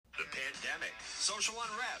pandemic, social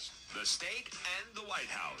unrest, the state, and the White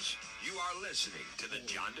House. You are listening to The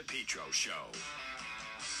John DePetro Show.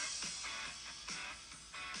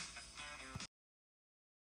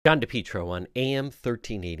 John DePetro on AM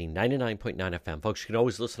 1380, 99.9 FM. Folks, you can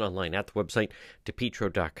always listen online at the website,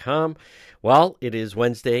 depetro.com. Well, it is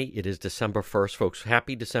Wednesday. It is December 1st, folks.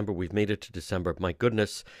 Happy December. We've made it to December. My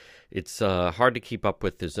goodness, it's hard to keep up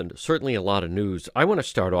with. There's certainly a lot of news. I want to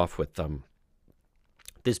start off with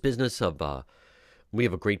this business of, we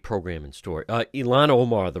have a great program in store. Ilhan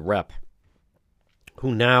Omar, the rep,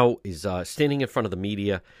 who now is standing in front of the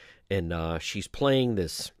media, and she's playing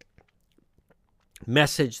this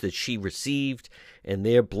message that she received, and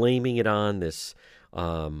they're blaming it on this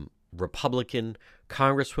Republican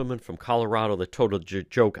congresswoman from Colorado that told a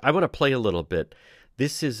joke. I want to play a little bit.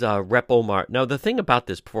 This is Rep. Omar. Now, the thing about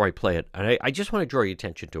this, before I play it, and I just want to draw your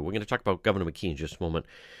attention to it. We're going to talk about Governor McKee in just a moment.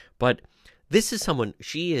 But this is someone,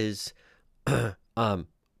 she is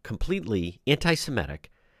completely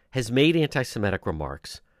anti-Semitic, has made anti-Semitic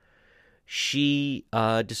remarks. She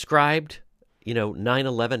described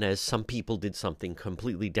 9/11 as some people did something,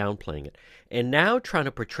 completely downplaying it, and now trying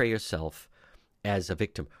to portray herself as a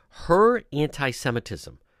victim. Her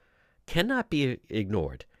anti-Semitism cannot be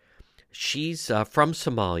ignored. She's from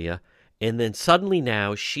Somalia, and then suddenly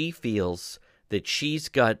now she feels that she's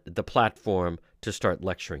got the platform to start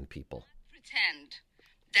lecturing people. Pretend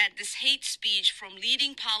that this hate speech from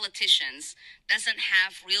leading politicians doesn't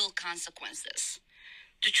have real consequences.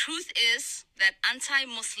 The truth is that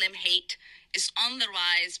anti-Muslim hate is on the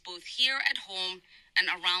rise both here at home and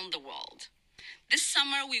around the world. This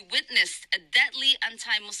summer, we witnessed a deadly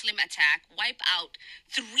anti-Muslim attack wipe out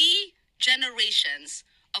 3 generations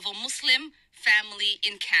of a Muslim family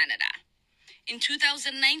in Canada. In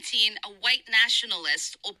 2019, a white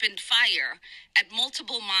nationalist opened fire at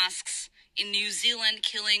multiple mosques in New Zealand,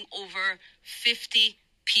 killing over 50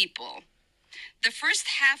 people. The first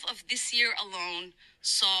half of this year alone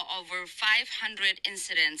saw over 500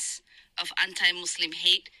 incidents of anti-Muslim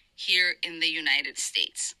hate here in the United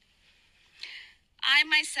States. I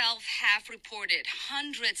myself have reported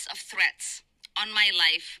hundreds of threats on my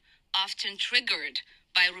life, often triggered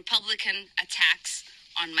by Republican attacks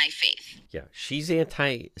on my faith. Yeah, she's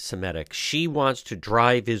anti-Semitic. She wants to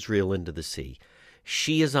drive Israel into the sea.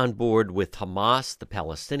 She is on board with Hamas, the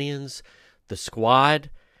Palestinians, the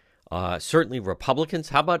Squad, certainly Republicans.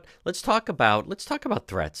 How about let's talk about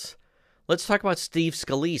threats. Let's talk about Steve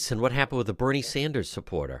Scalise and what happened with the Bernie Sanders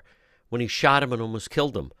supporter when he shot him and almost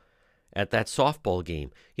killed him at that softball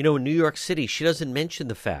game. In New York City, she doesn't mention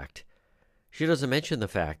the fact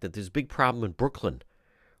that there's a big problem in Brooklyn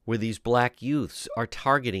where these black youths are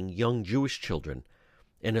targeting young Jewish children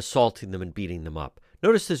and assaulting them and beating them up.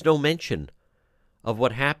 Notice there's no mention of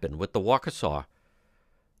what happened with the Waukesha,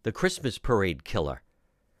 the Christmas parade killer,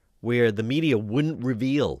 where the media wouldn't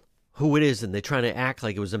reveal who it is, and they're trying to act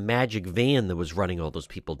like it was a magic van that was running all those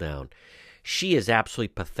people down. She is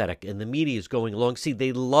absolutely pathetic, and the media is going along. See,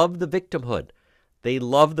 they love the victimhood.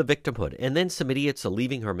 And then some idiots are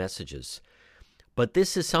leaving her messages. But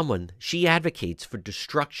this is someone, she advocates for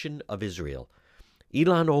destruction of Israel.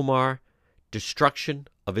 Ilhan Omar, destruction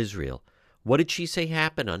of Israel. What did she say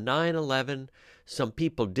happened on 9/11? Some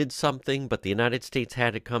people did something, but the United States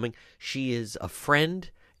had it coming. She is a friend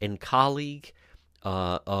and colleague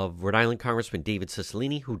of Rhode Island Congressman David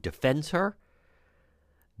Cicilline, who defends her.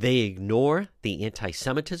 They ignore the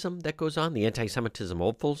anti-Semitism that goes on, the anti-Semitism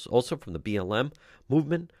also from the BLM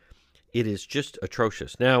movement. It is just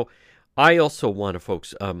atrocious. Now, I also want to,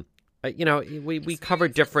 folks, we cover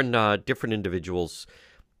different individuals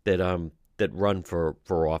that run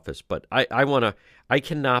for office, but I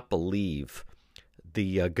cannot believe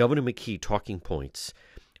the Governor McKee talking points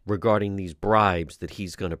regarding these bribes that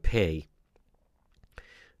he's going to pay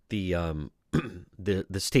the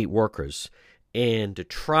state workers, and to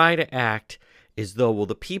try to act as though,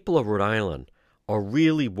 the people of Rhode Island are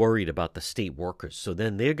really worried about the state workers. So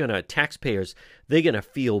then taxpayers, they're going to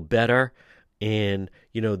feel better, and,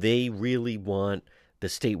 they really want the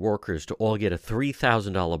state workers to all get a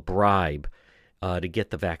 $3,000 bribe to get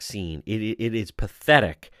the vaccine. It is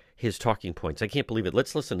pathetic, his talking points. I can't believe it.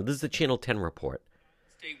 Let's listen. This is the Channel 10 report.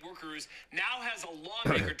 State workers now has a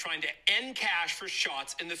lawmaker trying to end cash for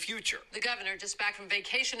shots in the future. The governor, just back from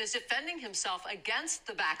vacation, is defending himself against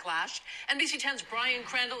the backlash. NBC 10's Brian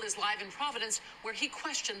Crandall is live in Providence, where he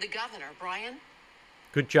questioned the governor. Brian?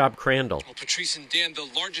 Good job, Crandall. Well, Patrice and Dan, the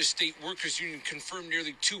largest state workers union, confirmed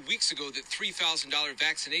nearly 2 weeks ago that $3,000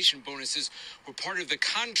 vaccination bonuses were part of the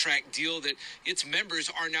contract deal that its members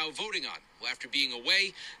are now voting on. Well, after being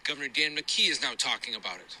away, Governor Dan McKee is now talking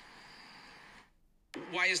about it.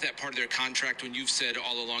 Why is that part of their contract when you've said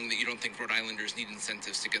all along that you don't think Rhode Islanders need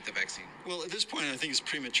incentives to get the vaccine? Well, at this point, I think it's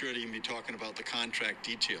premature to even be talking about the contract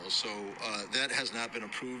details. So that has not been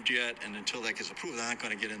approved yet. And until that gets approved, I'm not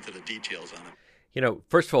going to get into the details on it. You know,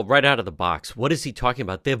 first of all, right out of the box, what is he talking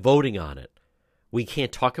about? They're voting on it. We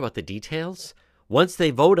can't talk about the details? Once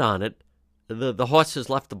they vote on it, the horse has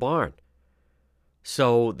left the barn.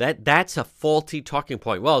 So that's a faulty talking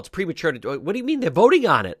point. Well, it's premature to do it. What do you mean they're voting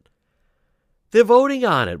on it? They're voting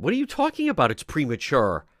on it. What are you talking about? It's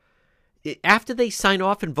premature. After they sign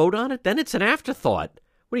off and vote on it, then it's an afterthought.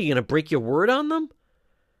 What, are you going to break your word on them?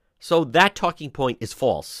 So that talking point is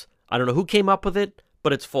false. I don't know who came up with it,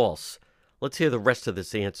 but it's false. Let's hear the rest of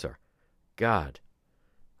this answer. God.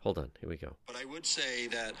 Hold on. Here we go. But I would say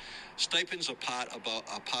that stipends are part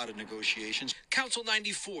of negotiations. Council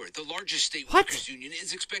 94, the largest state What? workers union,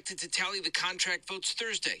 is expected to tally the contract votes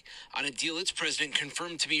Thursday on a deal its president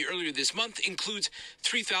confirmed to me earlier this month includes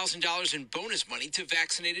 $3,000 in bonus money to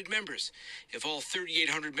vaccinated members. If all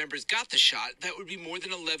 3,800 members got the shot, that would be more than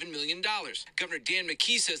 $11 million. Governor Dan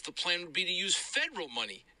McKee says the plan would be to use federal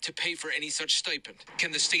money to pay for any such stipend.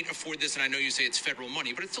 Can the state afford this? And I know you say it's federal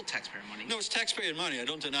money, but it's still taxpayer money. No, it's taxpayer money. I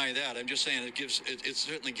don't deny that. I'm just saying it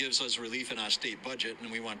certainly gives us relief in our state budget,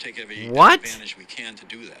 and we want to take every advantage we can to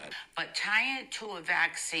do that. But tying it to a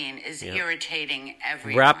vaccine is irritating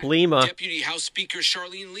everyone. Rap Lima. Deputy House Speaker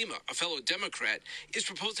Charlene Lima, a fellow Democrat, is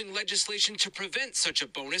proposing legislation to prevent such a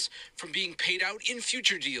bonus from being paid out in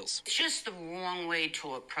future deals. It's just the wrong way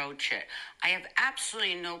to approach it. I have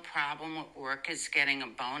absolutely no problem with workers getting a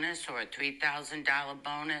bonus or a $3,000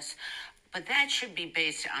 bonus, but that should be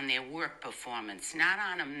based on their work performance, not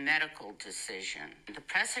on a medical decision. The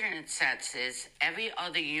precedent it sets is every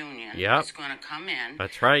other union is going to come in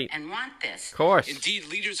That's right. and want this. Of course. Indeed,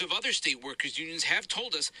 leaders of other state workers' unions have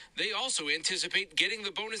told us they also anticipate getting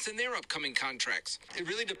the bonus in their upcoming contracts. It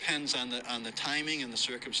really depends on the timing and the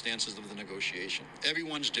circumstances of the negotiation.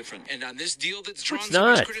 Everyone's different. And on this deal that's drawn It's so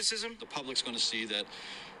much not. criticism, The public's going to see that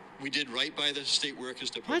we did right by the state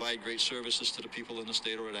workers to provide great services to the people in the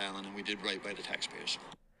state of Rhode Island, and we did right by the taxpayers.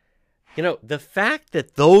 You know, the fact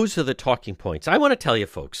that those are the talking points, I want to tell you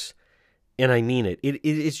folks, and I mean it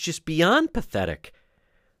is just beyond pathetic.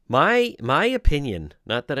 My opinion,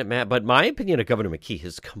 not that it matters, but my opinion of Governor McKee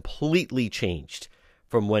has completely changed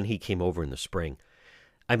from when he came over in the spring.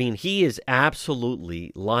 I mean, he is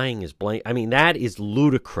absolutely lying as blank. I mean, that is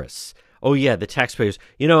ludicrous. Oh, yeah, the taxpayers,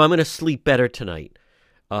 I'm going to sleep better tonight.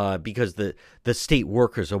 Because the state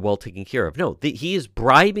workers are well taken care of. No, he is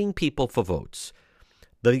bribing people for votes.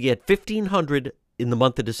 They get $1,500 in the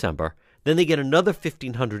month of December. Then they get another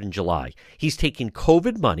 $1,500 in July. He's taking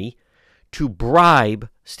COVID money to bribe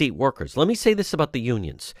state workers. Let me say this about the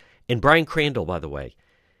unions. And Brian Crandall, by the way,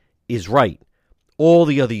 is right. All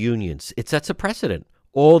the other unions, it sets a precedent.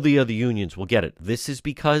 All the other unions will get it. This is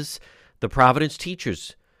because the Providence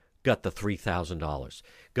teachers got the $3,000.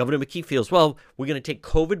 Governor McKee feels, well, we're going to take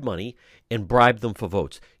COVID money and bribe them for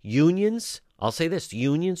votes. Unions, I'll say this,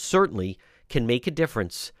 unions certainly can make a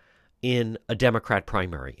difference in a Democrat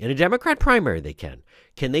primary. In a Democrat primary, they can.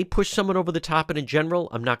 Can they push someone over the top in a general?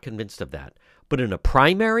 I'm not convinced of that. But in a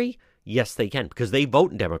primary, yes, they can, because they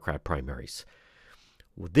vote in Democrat primaries.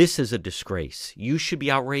 This is a disgrace. You should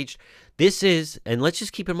be outraged. This is, and let's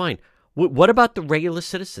just keep in mind, what about the regular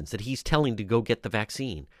citizens that he's telling to go get the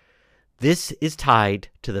vaccine? This is tied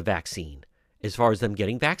to the vaccine as far as them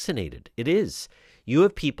getting vaccinated. It is. You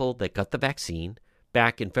have people that got the vaccine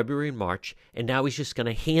back in February and March, and now he's just going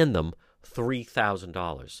to hand them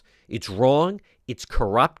 $3,000. It's wrong. It's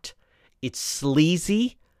corrupt. It's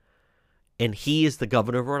sleazy. And he is the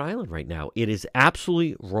governor of Rhode Island right now. It is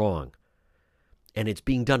absolutely wrong. And it's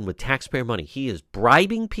being done with taxpayer money. He is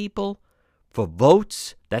bribing people for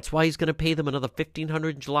votes. That's why he's going to pay them another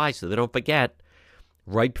 $1,500 in July so they don't forget.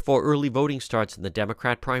 Right before early voting starts in the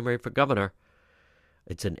Democrat primary for governor.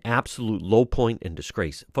 It's an absolute low point and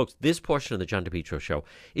disgrace. Folks, this portion of the John DePietro Show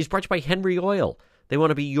is brought to you by Henry Oil. They want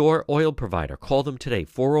to be your oil provider. Call them today,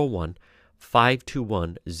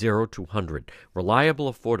 401-521-0200.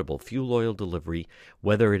 Reliable, affordable fuel oil delivery,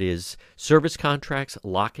 whether it is service contracts,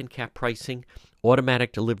 lock and cap pricing,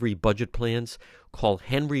 automatic delivery budget plans. Call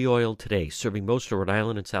Henry Oil today, serving most of Rhode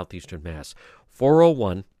Island and southeastern Mass.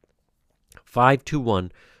 401-521-0200.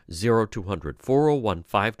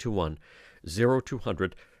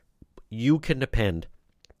 401-521-0200. You can depend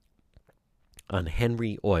on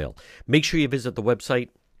Henry Oil. Make sure you visit the website,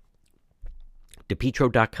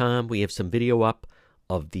 DePietro.com. We have some video up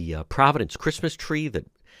of the Providence Christmas tree that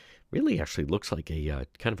really actually looks like a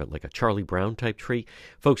like a Charlie Brown type tree.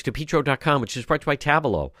 Folks, DePietro.com, which is brought to you by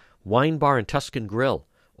Tavolo, Wine Bar and Tuscan Grill.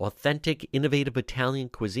 authentic, innovative Italian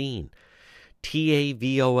cuisine.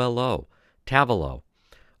 Tavolo, Tavolo,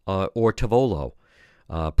 or Tavolo.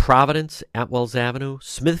 Providence, Atwells Avenue,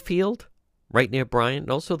 Smithfield, right near Bryant,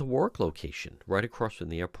 and also the Warwick location, right across from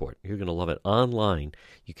the airport. You're going to love it. Online,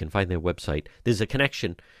 you can find their website. There's a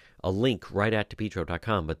connection, a link right at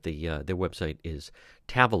DePietro.com, but their website is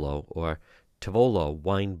Tavolo or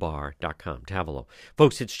TavoloWineBar.com. Tavolo.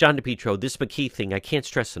 Folks, it's John DePietro. This McKee thing, I can't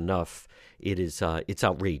stress enough. It's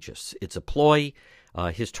outrageous. It's a ploy.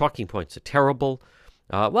 His talking points are terrible.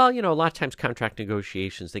 Well, a lot of times contract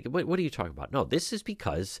negotiations, they go, what are you talking about? No, this is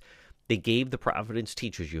because they gave the Providence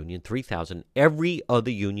Teachers Union $3,000. Every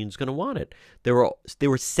other union's going to want it. There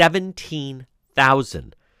were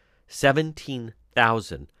 17,000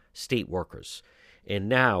 state workers, and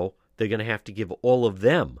now they're going to have to give all of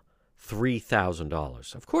them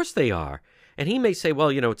 $3,000. Of course they are. And he may say, well,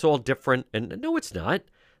 it's all different. And no, it's not.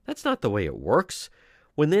 That's not the way it works.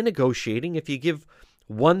 When they're negotiating, if you give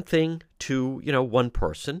one thing to, one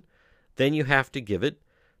person, then you have to give it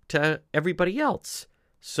to everybody else.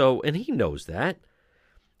 So, and he knows that.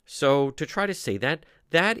 So to try to say that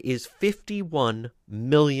is $51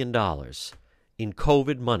 million in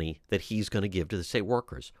COVID money that he's going to give to the state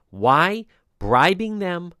workers. Why? Bribing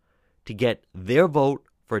them to get their vote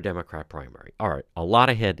for a Democrat primary. All right, a lot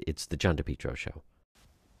ahead. It's the John DePietro Show.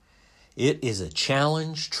 It is a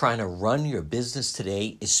challenge trying to run your business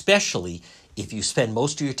today, especially if you spend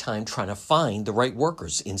most of your time trying to find the right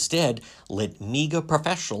workers. Instead, let MEGA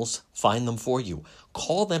professionals find them for you.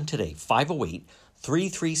 Call them today,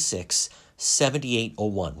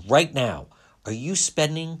 508-336-7801. Right now, are you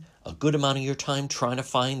spending a good amount of your time trying to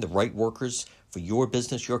find the right workers for your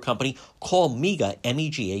business, your company? Call MEGA,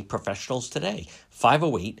 MEGA professionals today,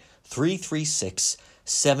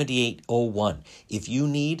 508-336-7801. If you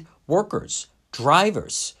need workers,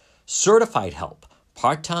 drivers, certified help,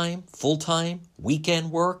 part-time, full-time,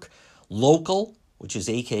 weekend work, local, which is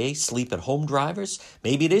AKA sleep-at-home drivers.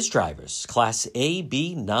 Maybe it is drivers, Class A,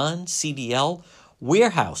 B, non-CDL,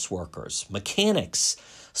 warehouse workers, mechanics,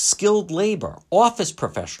 skilled labor, office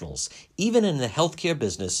professionals. Even in the healthcare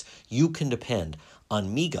business, you can depend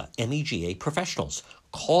on MEGA, MEGA professionals.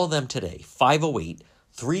 Call them today,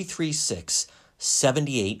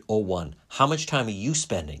 508-336-7801. How much time are you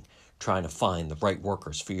spending trying to find the right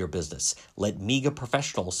workers for your business? Let MEGA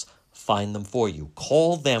professionals find them for you.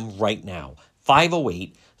 Call them right now,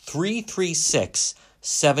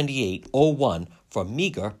 508-336-7801 for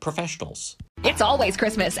MEGA professionals. It's always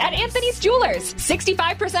Christmas at Anthony's Jewelers.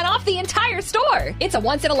 65% off the entire store. It's a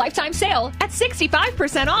once-in-a-lifetime sale at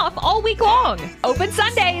 65% off all week long. Open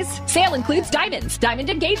Sundays. Sale includes diamonds,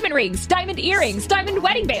 diamond engagement rings, diamond earrings, diamond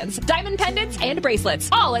wedding bands, diamond pendants, and bracelets.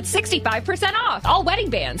 All at 65% off. All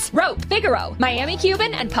wedding bands, rope, Figaro, Miami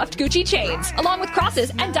Cuban, and puffed Gucci chains, along with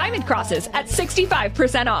crosses and diamond crosses at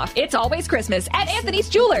 65% off. It's always Christmas at Anthony's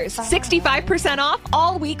Jewelers. 65% off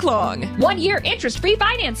all week long. 1 year interest-free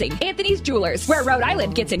financing. Anthony's Jewelers, where Rhode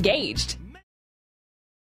Island gets engaged.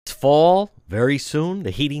 It's fall very soon. The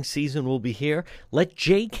heating season will be here. Let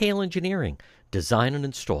JKL Engineering design and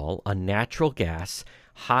install a natural gas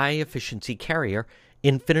high-efficiency carrier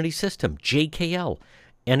infinity system. JKL,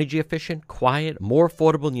 energy efficient, quiet, more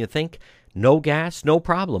affordable than you think. No gas, no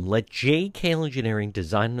problem. Let JKL Engineering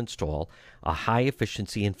design and install a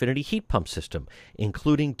high-efficiency infinity heat pump system,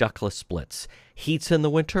 including ductless splits. Heats in the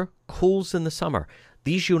winter, cools in the summer.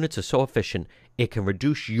 These units are so efficient, it can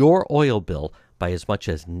reduce your oil bill by as much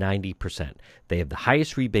as 90%. They have the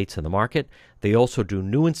highest rebates in the market. They also do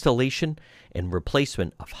new installation and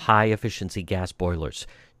replacement of high-efficiency gas boilers.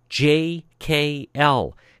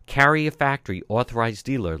 JKL, Carrier Factory Authorized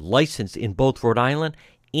Dealer, licensed in both Rhode Island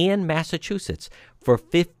and Massachusetts for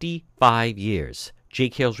 55 years.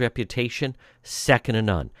 JKL's reputation, second to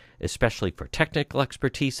none, especially for technical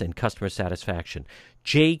expertise and customer satisfaction.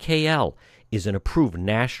 JKL is an approved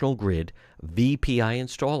National Grid VPI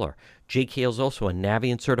installer. JKL is also a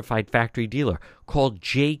Navient certified factory dealer. Call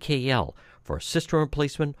JKL for a system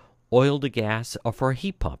replacement, oil to gas, or for a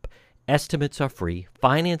heat pump. Estimates are free.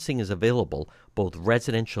 Financing is available, both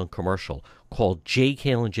residential and commercial. Call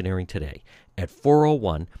JKL Engineering today at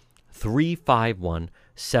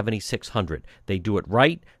 401-351-7600. They do it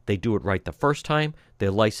right. They do it right the first time.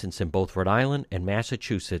 They're licensed in both Rhode Island and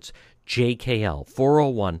Massachusetts. JKL,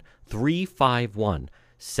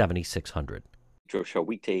 401-351-7600. Joe Show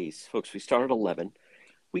weekdays. Folks, we start at 11.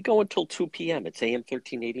 We go until 2 p.m. It's AM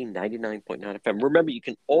 1380, 99.9 FM. Remember, you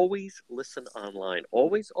can always listen online.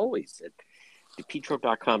 Always, always. At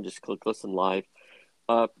DePietro.com. Just click listen live.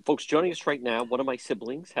 Folks, joining us right now, one of my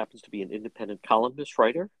siblings happens to be an independent columnist,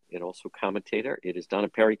 writer, and also commentator. It is Donna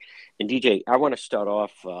Perry. And DJ, I want to start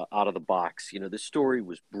off out of the box. This story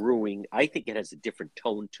was brewing. I think it has a different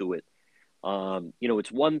tone to it.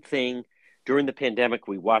 It's one thing. During the pandemic,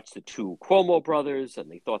 we watched the two Cuomo brothers, and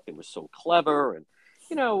they thought they were so clever. And,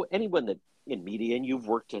 anyone that in media, and you've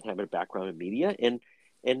worked and have a background in media, and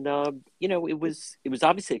it was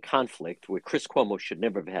obviously a conflict where Chris Cuomo should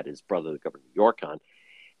never have had his brother, the governor of New York, on.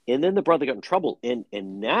 And then the brother got in trouble. And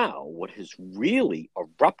now what has really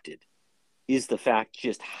erupted is the fact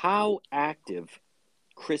just how active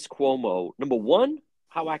Chris Cuomo, number one,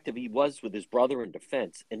 how active he was with his brother in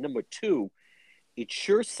defense. And number two, it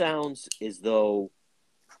sure sounds as though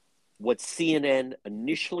what CNN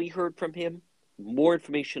initially heard from him, more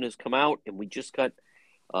information has come out, and we just got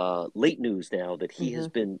late news now that he has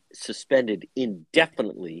been suspended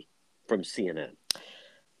indefinitely from CNN.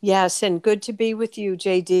 Yes, and good to be with you,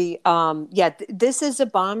 JD. This is a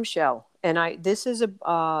bombshell, and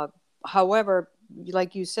however,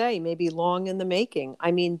 like you say, maybe long in the making.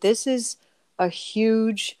 I mean, this is a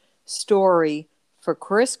huge story for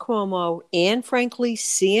Chris Cuomo and, frankly,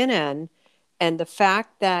 CNN. And the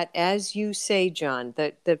fact that, as you say, John,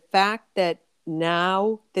 the fact that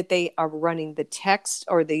now that they are running the text,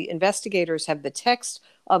 or the investigators have the text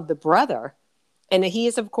of the brother, and he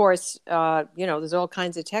is, of course, there's all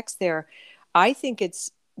kinds of text there. I think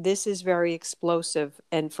this is very explosive.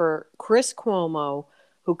 And for Chris Cuomo,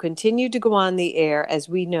 who continued to go on the air, as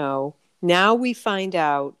we know, now we find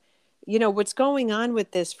out, what's going on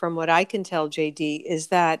with this, from what I can tell, JD, is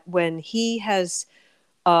that when he has,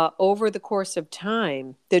 over the course of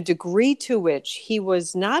time, the degree to which he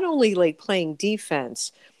was not only like playing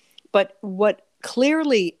defense, but what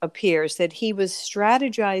clearly appears that he was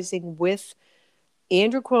strategizing with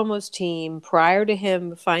Andrew Cuomo's team prior to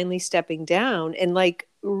him finally stepping down, and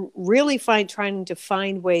really trying to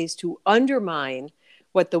find ways to undermine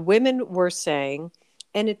what the women were saying.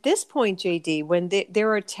 And at this point, JD, when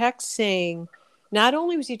there are texts saying, not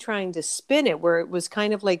only was he trying to spin it, where it was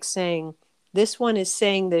kind of like saying, this one is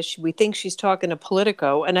saying this, we think she's talking to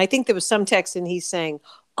Politico. And I think there was some text and he's saying,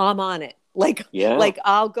 I'm on it.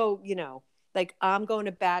 I'll go, I'm going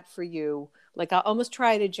to bat for you. I almost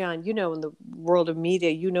try to, John, in the world of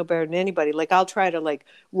media, better than anybody. I'll try to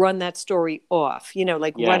run that story off,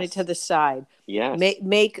 run it to the side. Yes.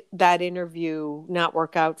 Make that interview not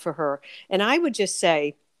work out for her. And I would just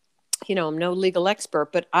say, I'm no legal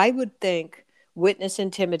expert, but I would think witness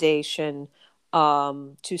intimidation,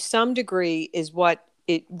 to some degree, is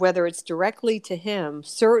whether it's directly to him,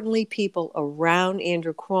 certainly people around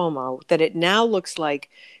Andrew Cuomo, that it now looks like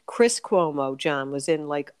Chris Cuomo, John, was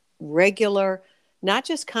in regular, not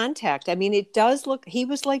just contact. I mean, it does look, he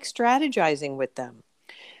was strategizing with them.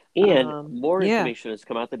 And more information has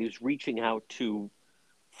come out that he was reaching out to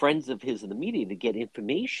friends of his in the media to get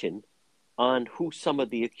information on who some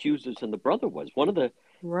of the accusers and the brother was. One of the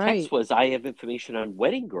texts was, I have information on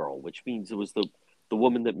Wedding Girl, which means it was the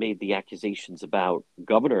woman that made the accusations about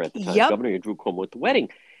Governor at the time, Governor Andrew Cuomo at the wedding.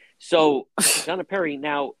 So, Donna Perry,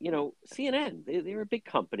 now, CNN, they're a big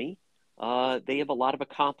company. They have a lot of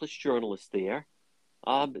accomplished journalists there.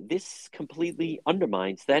 This completely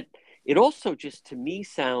undermines that. It also just, to me,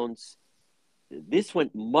 sounds, this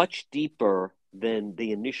went much deeper than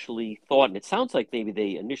they initially thought. And it sounds like maybe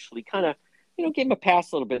they initially kind of, gave him a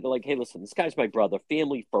pass a little bit. They're like, hey, listen, this guy's my brother,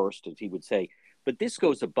 family first, as he would say. But this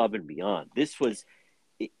goes above and beyond.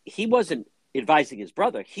 He wasn't advising his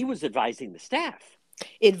brother. He was advising the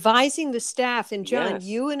staff. And John,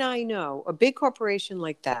 you and I know a big corporation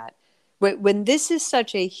like that, when this is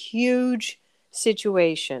such a huge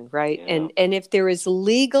situation, right? Yeah. And if there is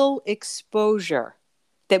legal exposure,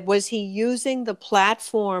 that was he using the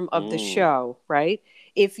platform of the show, right?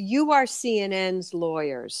 If you are CNN's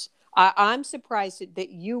lawyers, I'm surprised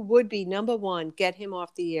that you would be, number one, get him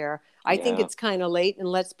off the air. I think it's kind of late. And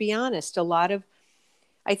let's be honest,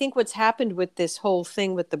 I think what's happened with this whole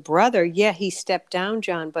thing with the brother, he stepped down,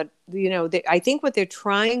 John, but, I think what they're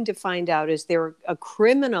trying to find out is there a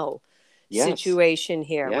criminal situation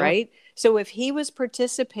here, right? So if he was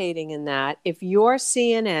participating in that, if you're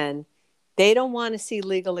CNN, they don't want to see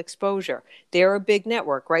legal exposure. They're a big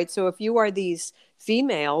network, right? So if you are these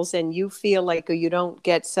females and you feel like you don't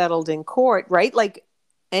get settled in court, right?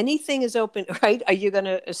 Anything is open, right? Are you going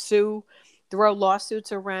to throw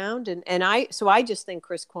lawsuits around? So I just think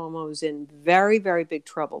Chris Cuomo is in very, very big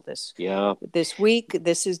trouble this week.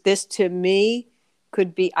 This to me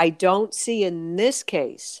could be, I don't see in this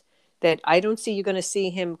case that you're going to see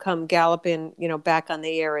him come galloping, back on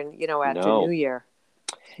the air and, after New Year.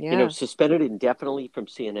 suspended indefinitely from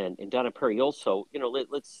CNN. And Donna Perry also,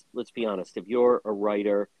 let's be honest. If you're a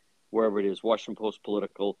writer, wherever it is, Washington Post,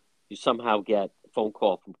 Political, you somehow get a phone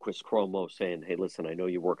call from Chris Cuomo saying, "Hey, listen, I know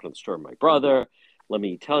you're working on the story of my brother. Let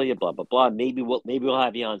me tell you, blah blah blah. Maybe we'll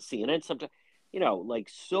have you on CNN sometime."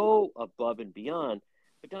 So above and beyond.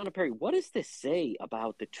 But Donna Perry, what does this say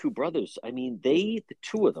about the two brothers? I mean, the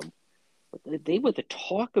two of them, they were the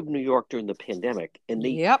talk of New York during the pandemic, and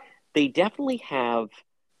they definitely have.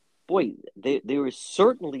 Boy, there is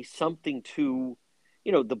certainly something to,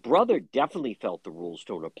 the brother definitely felt the rules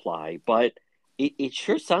don't apply, but it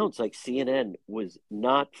sure sounds like CNN was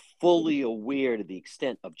not fully aware to the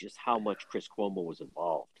extent of just how much Chris Cuomo was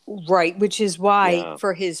involved. Right, which is why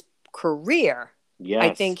for his career, yes.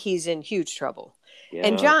 I think he's in huge trouble. Yeah.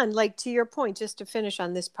 And John, to your point, just to finish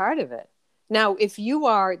on this part of it. Now,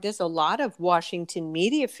 there's a lot of Washington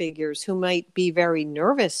media figures who might be very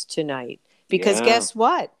nervous tonight because guess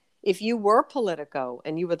what? If you were Politico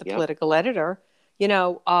and you were the political editor,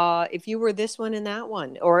 if you were this one and that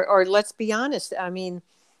one, or let's be honest, I mean,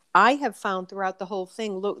 I have found throughout the whole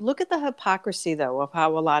thing, look at the hypocrisy, though, of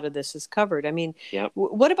how a lot of this is covered. I mean,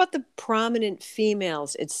 what about the prominent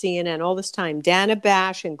females at CNN all this time? Dana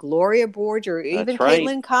Bash and Gloria Borge, or even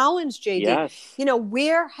Caitlin Collins, JD. Yes.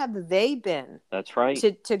 Where have they been? That's right.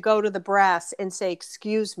 To go to the brass and say,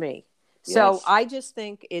 excuse me. So I just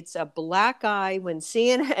think it's a black eye when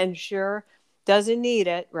CNN sure doesn't need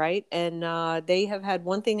it, right? And they have had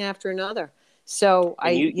one thing after another. So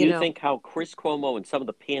you think how Chris Cuomo and some of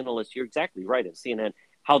the panelists, you're exactly right, at CNN,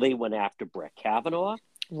 how they went after Brett Kavanaugh,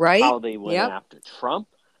 right? How they went after Trump.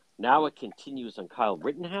 Now it continues on Kyle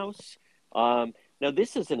Rittenhouse. Now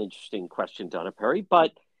this is an interesting question, Donna Perry,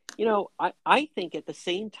 but I think at the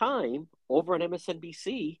same time over on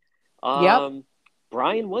MSNBC,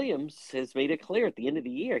 Brian Williams has made it clear at the end of the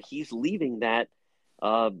year he's leaving that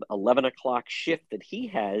 11 o'clock shift that he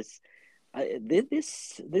has. This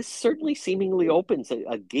certainly seemingly opens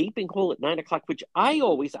a gaping hole at 9 o'clock, which I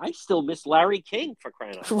still miss Larry King, for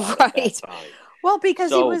crying out loud. Right. At that time. Well, because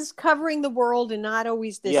he was covering the world and not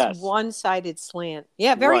always this one-sided slant.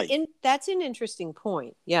 Yeah, that's an interesting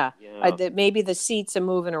point. Yeah. Maybe the seats are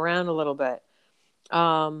moving around a little bit.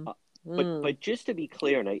 But just to be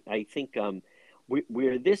clear, and I think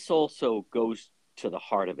where this also goes to the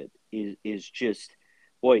heart of it is just,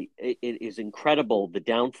 boy, it is incredible, the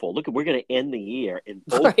downfall. Look, we're going to end the year, and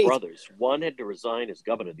both brothers, one had to resign as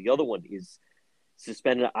governor, the other one is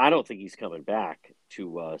suspended. I don't think he's coming back to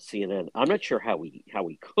CNN. I'm not sure how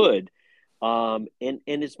he could. And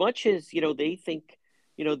as much as they think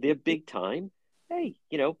they're big time. Hey,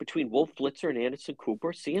 between Wolf Blitzer and Anderson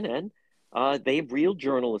Cooper, CNN, they have real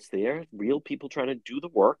journalists there, real people trying to do the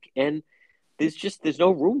work, and there's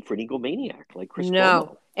no room for an egomaniac like Chris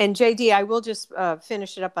Cuomo. And JD, I will just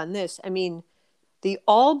finish it up on this. I mean, the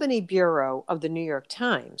Albany Bureau of the New York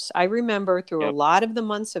Times, I remember through a lot of the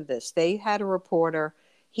months of this, they had a reporter.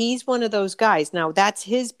 He's one of those guys. Now, that's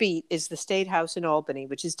his beat, is the State House in Albany,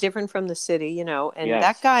 which is different from the city, And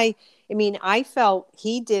that guy, I mean, I felt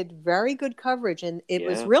he did very good coverage. And it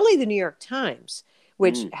was really the New York Times,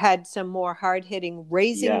 which had some more hard-hitting,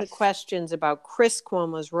 raising the questions about Chris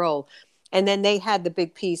Cuomo's role. And then they had the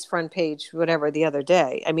big piece, front page, whatever, the other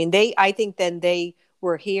day. I mean, I think then they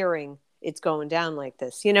were hearing it's going down like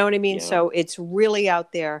this. You know what I mean? Yeah. So it's really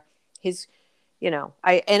out there.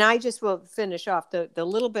 I just will finish off the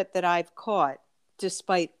little bit that I've caught,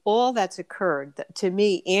 despite all that's occurred. To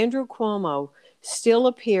me, Andrew Cuomo still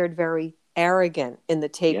appeared very arrogant in the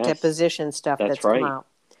tape deposition stuff that's come out.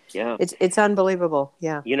 Yeah. It's unbelievable.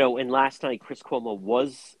 Yeah. And last night, Chris Cuomo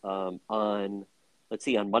was on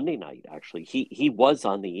Monday night, actually. He was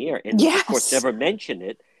on the air and, of course, never mentioned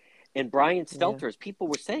it. And Brian Stelter, as people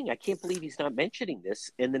were saying, I can't believe he's not mentioning this.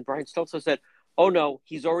 And then Brian Stelter said, oh, no,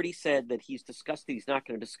 he's already said that he's discussed it. He's not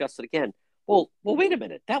going to discuss it again. Well, wait a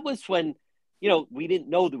minute. That was when, we didn't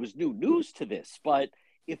know there was new news to this. But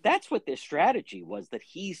if that's what their strategy was, that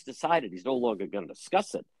he's decided he's no longer going to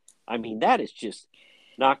discuss it, I mean, that is just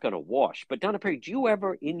not going to wash. But Donna Perry, do you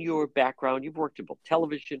ever, in your background, you've worked in both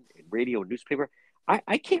television and radio and newspaper,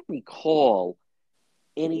 I can't recall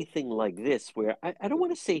anything like this where I don't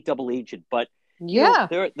want to say double agent, but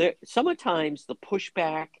there sometimes the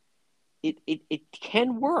pushback it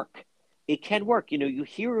can work. It can work. You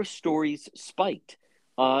hear stories spiked.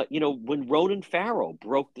 When Ronan Farrow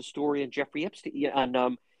broke the story on Jeffrey Epstein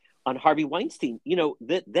on Harvey Weinstein,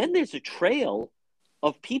 then there's a trail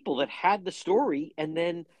of people that had the story, and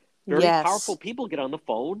then very powerful people get on the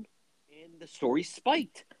phone and the story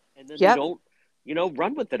spiked, and then they don't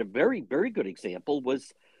run with it. A very, very good example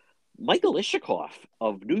was Michael Isikoff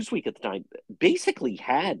of Newsweek at the time basically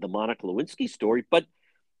had the Monica Lewinsky story, but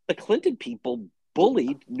the Clinton people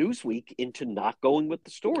bullied Newsweek into not going with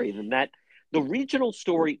the story. And that the regional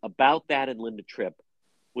story about that and Linda Tripp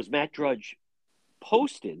was Matt Drudge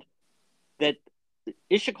posted that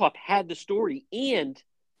Isikoff had the story and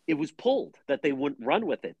it was pulled, that they wouldn't run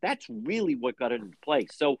with it. That's really what got it into place.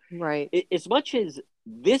 So Right. as much as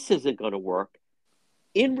this isn't going to work,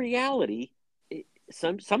 in reality,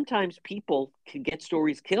 sometimes people can get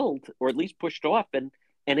stories killed or at least pushed off, and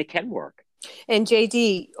it can work. And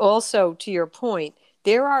JD, also to your point,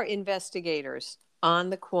 there are investigators on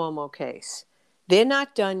the Cuomo case. They're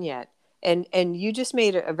not done yet. And you just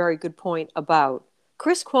made a very good point about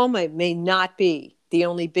Chris Cuomo may not be the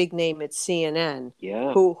only big name at CNN.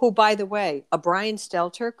 Yeah. Who, by the way, a Brian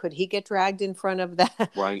Stelter, could he get dragged in front of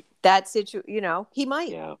that? Right. That situation, he might.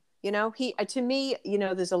 Yeah. He, to me,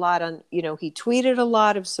 there's a lot on, he tweeted a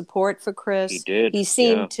lot of support for Chris. He did. He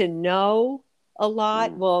seemed to know a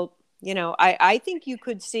lot. Well, I think you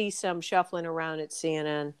could see some shuffling around at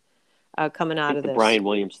CNN coming out of this. The Brian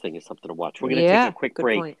Williams thing is something to watch. We're going to take a quick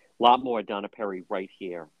break. Point. A lot more Donna Perry right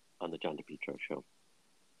here on the John DePietro Show.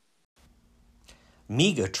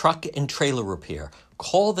 MEGA Truck and Trailer Repair.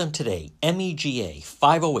 Call them today. MEGA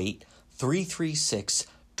 508-336-2110.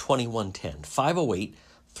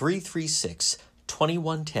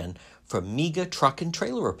 508-336-2110 for MEGA Truck and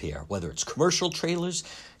Trailer Repair. Whether it's commercial trailers,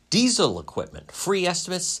 diesel equipment, free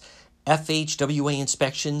estimates, FHWA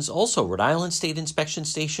inspections, also Rhode Island State Inspection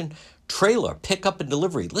Station, trailer pickup and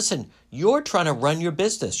delivery. Listen, you're trying to run your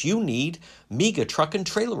business. You need MEGA Truck and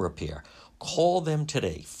Trailer Repair. Call them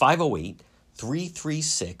today.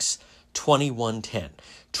 508-336-2110.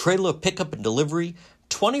 Trailer pickup and delivery,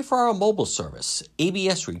 24-hour mobile service,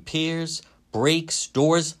 ABS repairs, brakes,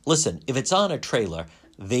 doors. Listen, if it's on a trailer,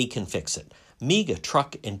 they can fix it. MEGA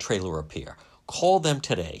Truck and Trailer Repair. Call them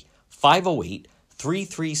today.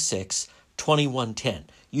 508-336-2110.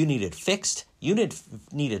 You need it fixed. You need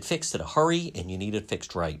it fixed in a hurry, and you need it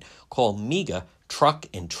fixed right. Call MEGA Truck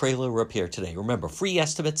and Trailer Repair today. Remember, free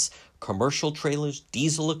estimates, commercial trailers,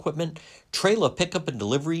 diesel equipment, trailer pickup and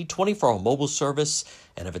delivery, 24-hour mobile service,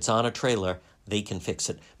 and if it's on a trailer, they can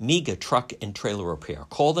fix it. MEGA Truck and Trailer Repair.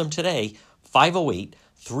 Call them today,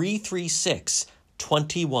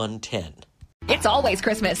 508-336-2110. It's always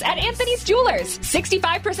Christmas at Anthony's Jewelers.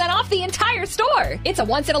 65% off the entire store. It's a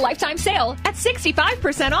once-in-a-lifetime sale at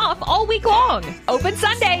 65% off all week long. Open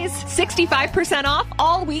Sundays. 65% off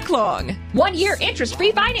all week long. 1 year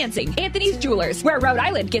interest-free financing. Anthony's Jewelers, where Rhode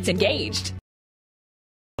Island gets engaged.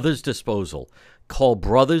 Brothers Disposal. Call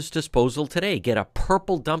Brothers Disposal today. Get a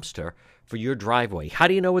purple dumpster for your driveway. How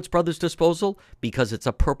do you know it's Brothers Disposal? Because it's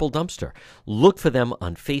a purple dumpster. Look for them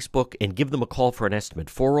on Facebook and give them a call for an estimate.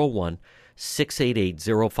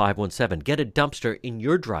 401-688-0517. Get a dumpster in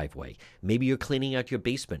your driveway. Maybe you're cleaning out your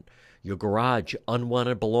basement, your garage,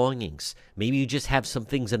 unwanted belongings. Maybe you just have some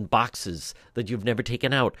things in boxes that you've never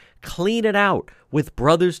taken out. Clean it out with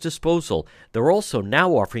Brothers Disposal. They're also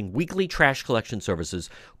now offering weekly trash collection services.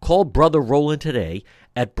 Call Brother Roland today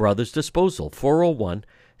at Brothers Disposal.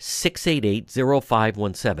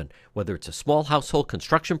 401-688-0517. Whether it's a small household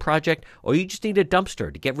construction project or you just need a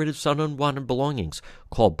dumpster to get rid of some unwanted belongings,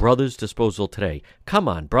 call Brothers Disposal today. Come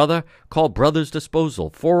on, brother. Call Brothers Disposal.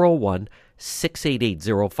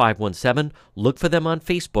 401-688-0517. Look for them on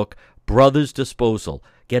Facebook. Brothers Disposal.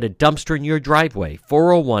 Get a dumpster in your driveway.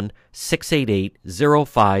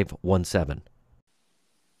 401-688-0517.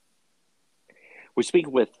 We're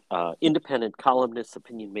speaking with independent columnist,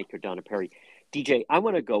 opinion maker Donna Perry. DJ, I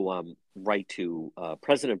want to go right to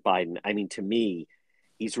President Biden. I mean, to me,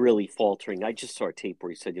 he's really faltering. I just saw a tape where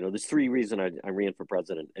he said, there's three reasons I ran for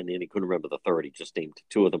president, and then he couldn't remember the third. He just named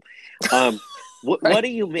two of them. What do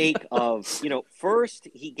you make of, first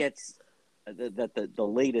he gets the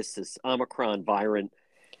latest, this Omicron variant,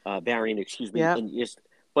 Yeah. and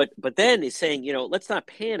but then he's saying, let's not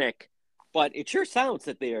panic, but it sure sounds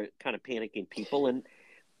that they're kind of panicking people, and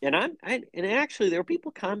actually there are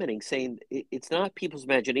people commenting saying it's not people's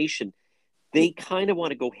imagination. They kind of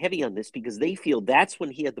want to go heavy on this because they feel that's when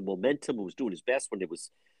he had the momentum and was doing his best when it was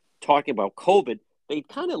talking about COVID. They'd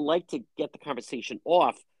kind of like to get the conversation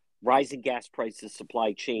off rising gas prices,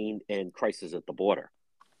 supply chain, and crisis at the border.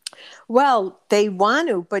 Well, they want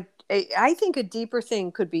to, but I think a deeper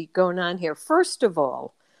thing could be going on here. First of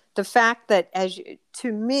all, the fact that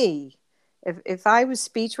to me, if I was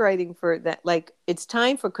speech writing for that, like, it's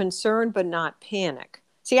time for concern but not panic.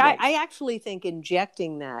 See, right. I actually think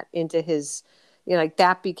injecting that into his,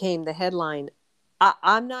 that became the headline.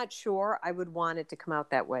 I'm not sure I would want it to come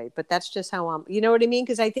out that way, but that's just how you know what I mean?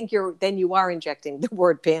 Because I think you are injecting the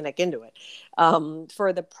word panic into it,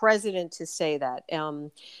 for the president to say that.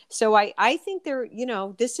 So I think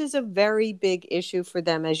this is a very big issue for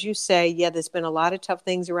them. As you say, yeah, there's been a lot of tough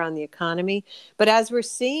things around the economy, but as we're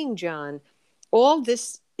seeing, John, all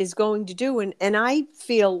this is going to do, and I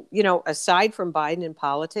feel, aside from Biden in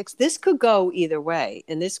politics, this could go either way.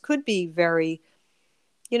 And this could be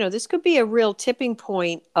this could be a real tipping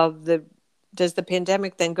point does the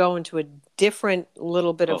pandemic then go into a different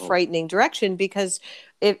little bit of frightening direction? Because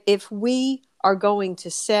if we are going to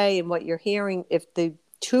say, and what you're hearing, if the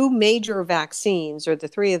two major vaccines or the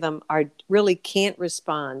three of them really can't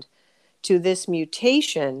respond to this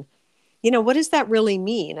mutation, what does that really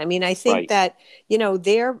mean? I mean, I think that,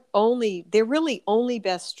 their really only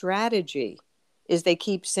best strategy is they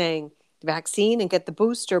keep saying vaccine and get the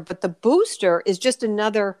booster, but the booster is just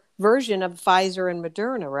another version of Pfizer and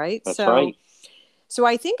Moderna, right? That's right. So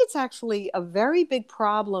I think it's actually a very big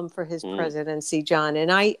problem for his presidency, John.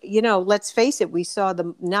 And let's face it, we saw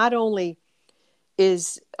not only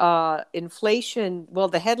is inflation, well,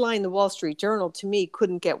 the headline in the Wall Street Journal to me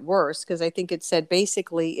couldn't get worse, because I think it said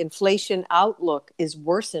basically inflation outlook is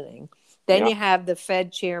worsening. Then you have the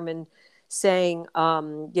Fed chairman saying,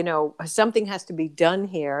 something has to be done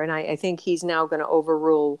here. And I think he's now going to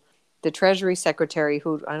overrule the Treasury Secretary,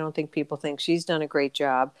 who I don't think people think she's done a great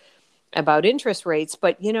job about interest rates.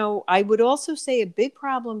 But, I would also say a big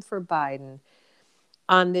problem for Biden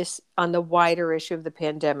on the wider issue of the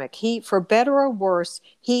pandemic. He, for better or worse,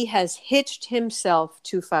 he has hitched himself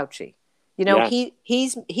to Fauci.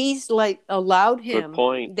 He's like allowed him. Good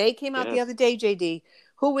point. They came out the other day, JD.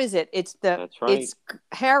 Who is it? It's it's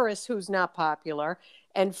Harris, who's not popular,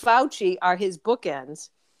 and Fauci are his bookends.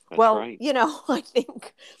 That's right.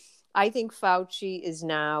 I think Fauci is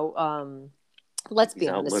now. Let's be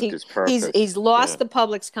honest. He's lost the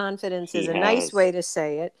public's confidence. Is a nice way to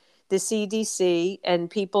say it. The CDC and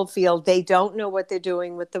people feel they don't know what they're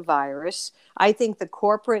doing with the virus. I think the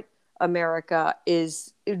corporate America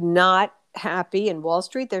is not happy, and Wall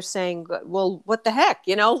Street, they're saying, well, what the heck,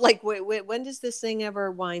 when does this thing ever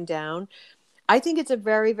wind down? I think it's a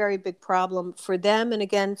very, very big problem for them, and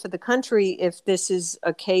again for the country, if this is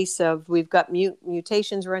a case of we've got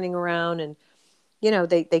mutations running around and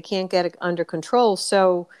they can't get it under control.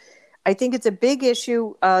 So I think it's a big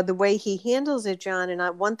issue, the way he handles it, John.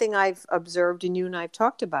 And one thing I've observed, and you and I've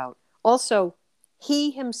talked about also,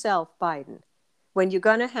 he himself, Biden, when you're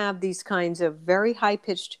going to have these kinds of very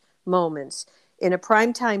high-pitched moments in a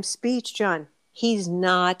primetime speech, John, he's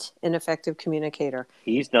not an effective communicator.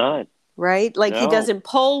 He's not. Right? He doesn't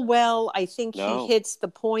poll well. I think he hits the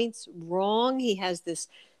points wrong. He has this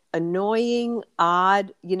annoying,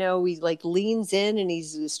 odd, he leans in and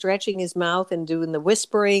he's stretching his mouth and doing the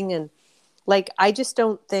whispering. And I just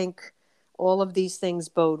don't think all of these things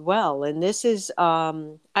bode well. And this is,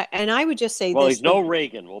 and I would just say he's no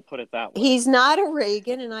Reagan. We'll put it that way. He's not a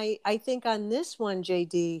Reagan. And I think on this one,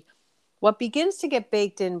 JD, what begins to get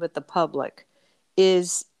baked in with the public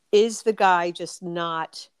is the guy just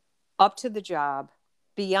not up to the job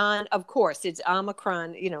beyond, of course, it's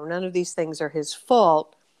Omicron, none of these things are his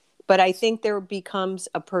fault. But I think there becomes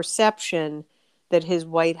a perception that his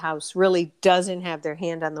White House really doesn't have their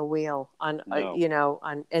hand on the wheel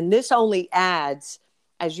and this only adds,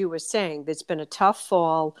 as you were saying, it's been a tough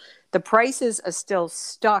fall. The prices are still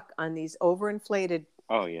stuck on these overinflated,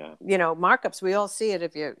 markups. We all see it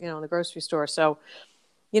if you're, in the grocery store. So,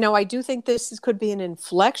 I do think this could be an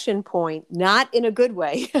inflection point, not in a good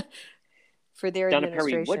way for their Donna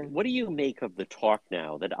administration. Perry, what do you make of the talk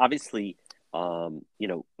now that obviously,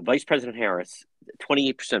 Vice President Harris,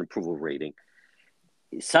 28% approval rating.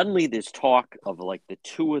 Suddenly there's talk of the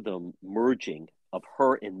two of them merging, of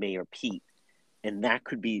her and Mayor Pete. And that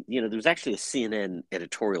could be, there was actually a CNN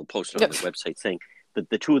editorial posted on the website saying that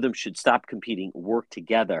the two of them should stop competing, work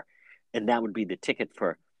together. And that would be the ticket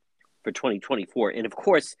for 2024. And of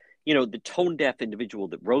course, the tone deaf individual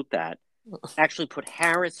that wrote that actually put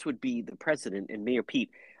Harris would be the president and Mayor Pete.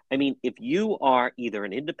 I mean, if you are either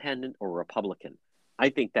an independent or a Republican, I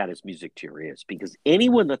think that is music to your ears, because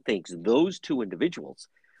anyone that thinks those two individuals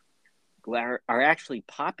are actually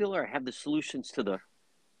popular or have the solutions to the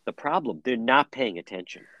problem, they're not paying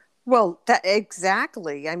attention. Well,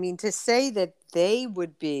 exactly. I mean, to say that they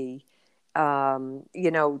would be,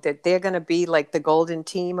 that they're going to be like the golden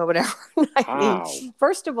team or whatever. I mean,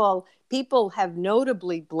 first of all, people have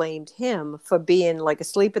notably blamed him for being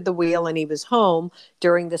asleep at the wheel, and he was home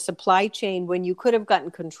during the supply chain when you could have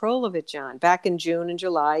gotten control of it, John, back in June and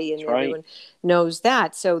July, and everyone knows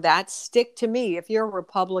that. So that stick to me. If you're a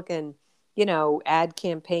Republican, ad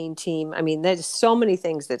campaign team. I mean, there's so many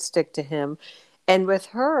things that stick to him. And with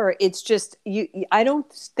her, it's just I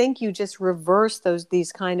don't think you just reverse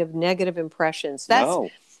these kind of negative impressions. No.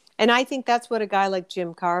 And I think that's what a guy like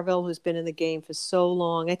Jim Carville, who's been in the game for so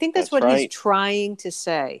long, I think that's what right. he's trying to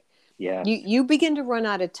say. Yeah. You begin to run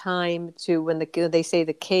out of time to when they say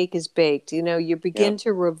the cake is baked. You begin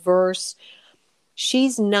to reverse.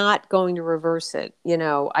 She's not going to reverse it.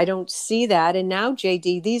 I don't see that. And now,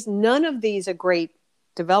 JD, none of these are great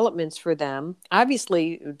developments for them.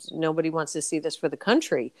 Obviously, nobody wants to see this for the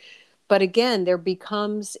country. But again, there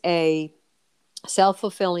becomes a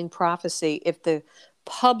self-fulfilling prophecy if the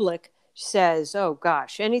public says, oh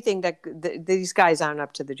gosh, anything that these guys aren't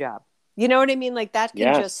up to the job. You know what I mean? Like that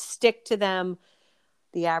can just stick to them.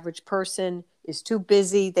 The average person is too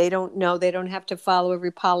busy. They don't know. They don't have to follow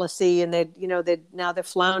every policy. And now they're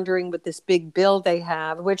floundering with this big bill they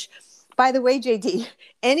have, which, by the way, JD,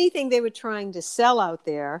 anything they were trying to sell out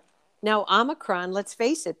there, now Omicron, let's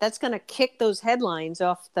face it, that's going to kick those headlines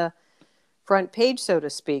off the front page, so to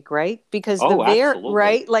speak, right? Because absolutely.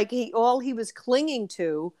 right, like he was clinging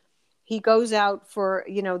to, he goes out for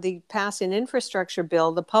the passing infrastructure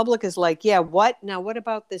bill. The public is like, yeah, what now? What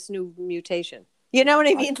about this new mutation? You know what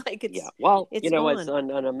I mean? Like it's Well, it's as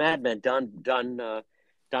gone. on a Mad Men,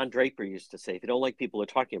 Don Draper used to say, if you don't like people are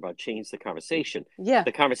talking about, change the conversation. Yeah,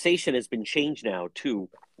 the conversation has been changed now to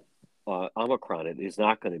Omicron. It is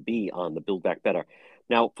not going to be on the Build Back Better.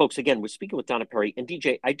 Now, folks, again, we're speaking with Donna Perry. And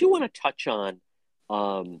DJ, I do want to touch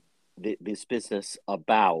on this business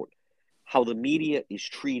about how the media is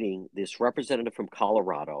treating this representative from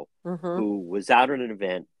Colorado who was out at an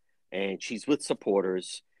event, and she's with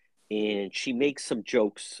supporters, and she makes some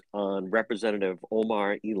jokes on Representative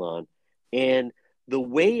Omar Elan. And the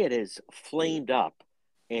way it is flamed up,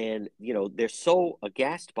 and, they're so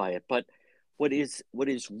aghast by it. But what is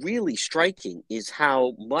really striking is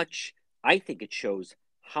how much, I think it shows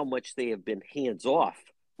how much they have been hands off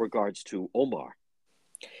regards to Omar.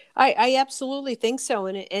 I absolutely think so.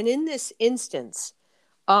 And in this instance,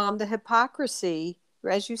 the hypocrisy,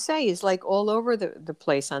 as you say, is like all over the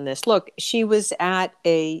place on this. Look, she was at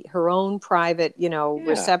her own private,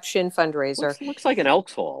 reception fundraiser. Looks like an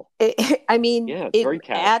Elks Hall. I mean, it's very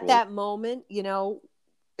casual. At that moment,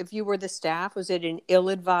 if you were the staff, was it an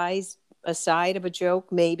ill-advised aside of a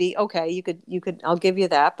joke? Maybe. Okay, you could, I'll give you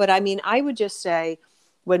that. But I mean, I would just say,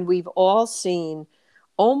 when we've all seen,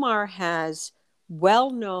 Omar has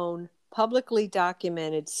well-known, publicly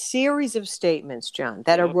documented series of statements, John,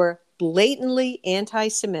 that were blatantly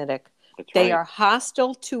anti-Semitic. They are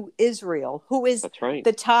hostile to Israel, who is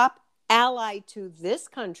the top ally to this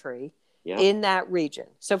country in that region.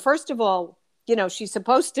 So first of all, she's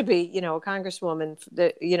supposed to be, a congresswoman.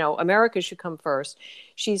 America should come first.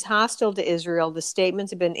 She's hostile to Israel. The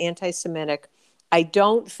statements have been anti-Semitic. I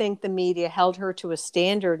don't think the media held her to a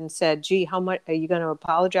standard and said, gee, how much are you going to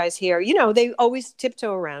apologize here? They always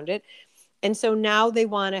tiptoe around it. And so now they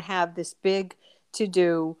want to have this big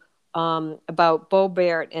to-do about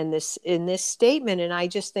Boebert and in this statement. And I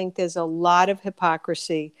just think there's a lot of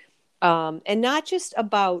hypocrisy, and not just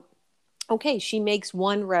about, okay, she makes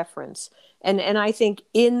one reference. And I think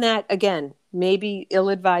in that, again, maybe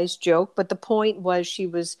ill-advised joke, but the point was she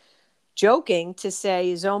was joking to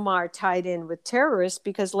say, is Omar tied in with terrorists?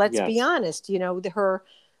 Because let's be honest, her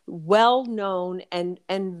well-known and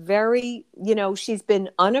very, she's been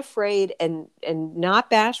unafraid and not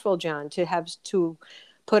bashful, John, to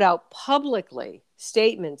put out publicly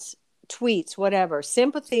statements, tweets, whatever,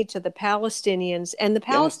 sympathy to the Palestinians and the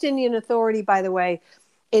Palestinian Authority, by the way,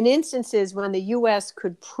 in instances when the U.S.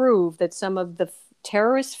 could prove that some of the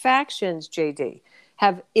terrorist factions, JD,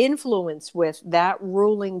 have influence with that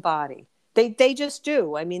ruling body. They just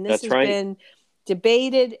do. I mean, this has been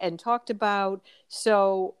debated and talked about.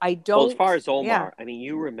 So I don't. Well, as far as Omar, I mean,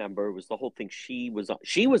 you remember it was the whole thing. She was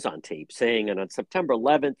on tape saying, and on September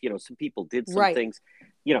 11th, some people did some things,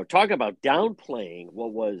 talking about downplaying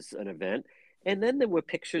what was an event. And then there were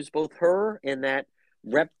pictures, both her and that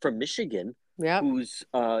rep from Michigan, who's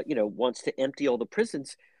wants to empty all the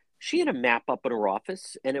prisons. She had a map up in her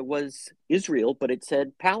office, and it was Israel, but it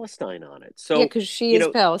said Palestine on it. So because she is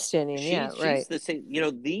Palestinian. She's the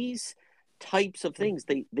same. These types of things,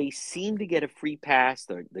 they seem to get a free pass.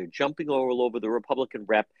 They're jumping all over the Republican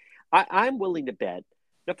rep. I'm willing to bet.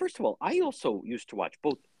 Now, first of all, I also used to watch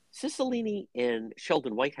both Cicilline and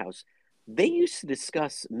Sheldon Whitehouse. They used to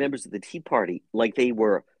discuss members of the Tea Party like they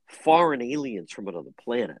were foreign aliens from another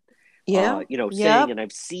planet. Saying, and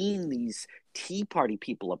I've seen these Tea Party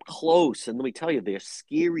people up close, and let me tell you, they're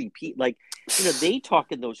scary people. Like, they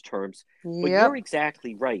talk in those terms. But you're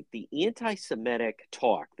exactly right. The anti-Semitic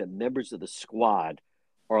talk that members of the squad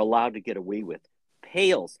are allowed to get away with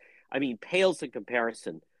pales in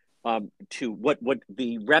comparison to what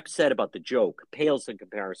the rep said about the joke, pales in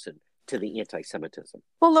comparison to the anti-Semitism.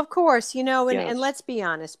 Well, of course, and Yes. let's be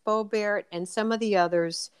honest, Bo Barrett and some of the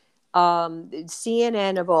others,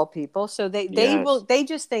 CNN of all people, so they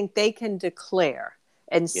just think they can declare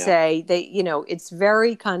and say it's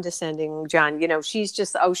very condescending, John. She's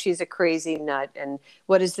just, she's a crazy nut, and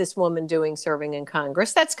what is this woman doing serving in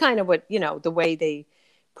Congress? That's kind of what the way they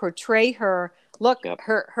portray her. Look,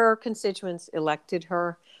 her constituents elected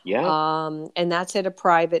her. And that's at a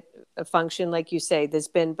private function, like you say.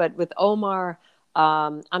 But with Omar,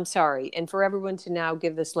 I'm sorry. And for everyone to now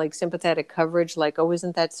give this like sympathetic coverage, like, oh,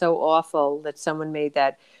 isn't that so awful that someone made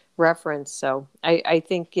that reference? So I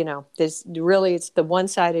think, there's really, it's the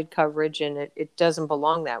one-sided coverage, and it doesn't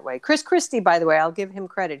belong that way. Chris Christie, by the way, I'll give him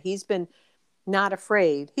credit. He's been not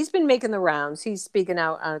afraid. He's been making the rounds. He's speaking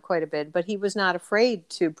out on it quite a bit, but he was not afraid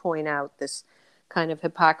to point out this kind of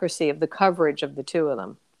hypocrisy of the coverage of the two of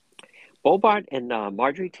them. Bobart and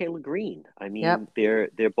Marjorie Taylor Greene. I mean,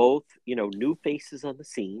 they're both, new faces on the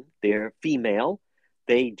scene. They're female.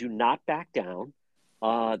 They do not back down.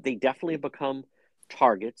 They definitely have become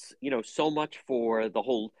targets, so much for the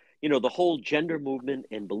whole gender movement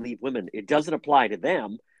and Believe Women. It doesn't apply to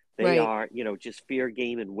them. They are, just fair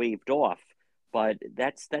game and waved off. But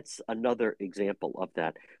that's another example of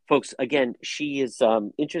that. Folks, again, she is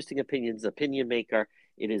interesting opinions, opinion maker.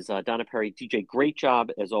 It is Donna Perry. DJ, great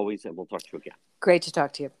job as always, and we'll talk to you again. Great to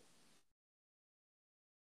talk to you.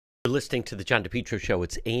 You're listening to the John DePietro Show.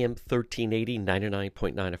 It's AM 1380,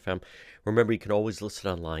 99.9 FM. Remember, you can always listen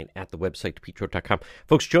online at the website, depetro.com.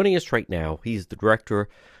 Folks, joining us right now, he's the director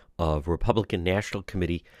of Republican National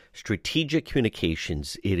Committee Strategic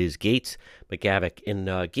Communications. It is Gates McGavick.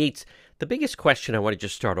 And Gates, the biggest question I want to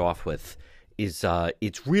just start off with is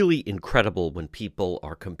it's really incredible when people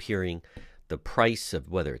are comparing the price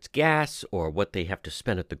of whether it's gas or what they have to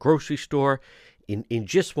spend at the grocery store in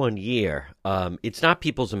just 1 year. It's not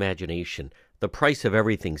people's imagination. The price of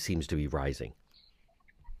everything seems to be rising.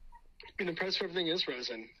 And the price of everything is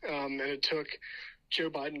rising. And it took Joe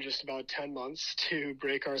Biden just about 10 months to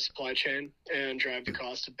break our supply chain and drive the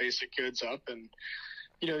cost of basic goods up. And,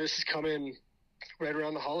 this is coming right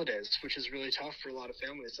around the holidays, which is really tough for a lot of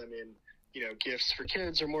families. I mean, gifts for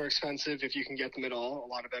kids are more expensive if you can get them at all. A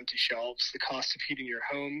lot of empty shelves. The cost of heating your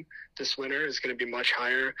home this winter is going to be much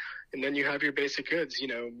higher. And then you have your basic goods,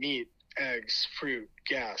 meat, eggs, fruit,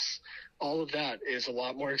 gas. All of that is a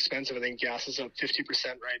lot more expensive. I think gas is up 50%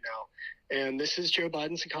 right now. And this is Joe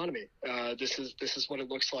Biden's economy. This is what it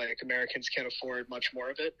looks like. Americans can't afford much more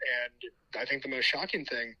of it. And I think the most shocking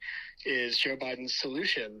thing is Joe Biden's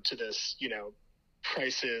solution to this,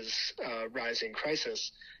 prices rising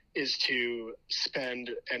crisis is to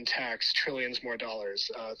spend and tax trillions more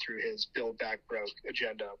dollars through his Build Back Broke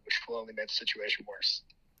agenda, which will only make the situation worse.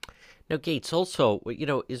 Now, Gates, also,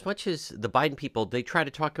 as much as the Biden people, they try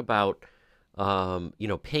to talk about,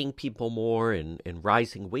 paying people more and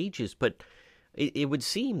rising wages, but it would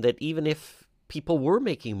seem that even if people were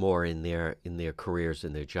making more in their careers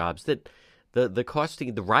and their jobs, that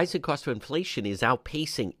the rising cost of inflation is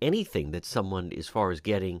outpacing anything that someone, as far as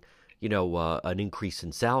getting an increase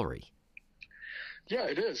in salary. Yeah,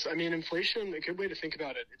 it is. I mean, inflation, a good way to think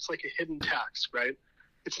about it, it's like a hidden tax, right?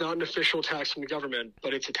 It's not an official tax from the government,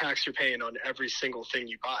 but it's a tax you're paying on every single thing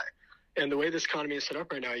you buy. And the way this economy is set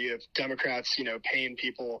up right now, you have Democrats, paying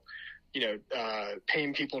people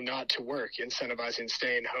not to work, incentivizing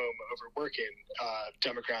staying home over working.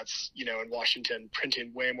 Democrats, in Washington,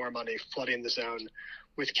 printing way more money, flooding the zone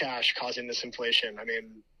with cash, causing this inflation. I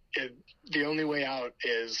mean, the only way out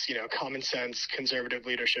is, common sense, conservative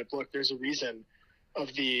leadership. Look, there's a reason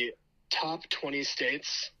of the top 20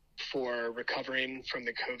 states for recovering from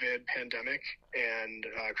the COVID pandemic and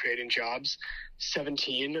creating jobs.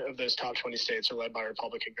 17 of those top 20 states are led by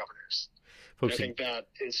Republican governors. I think that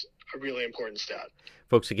is a really important stat.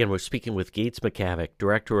 Folks, again, we're speaking with Gates McGavick,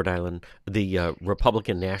 Director, Rhode Island, the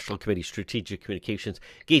Republican National Committee Strategic Communications.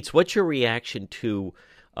 Gates, what's your reaction to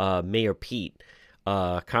Mayor Pete,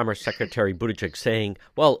 Commerce Secretary Buttigieg, saying,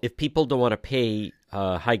 well, if people don't want to pay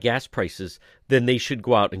high gas prices, then they should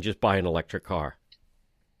go out and just buy an electric car?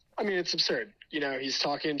 I mean, it's absurd. He's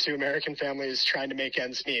talking to American families trying to make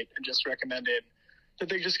ends meet and just recommended that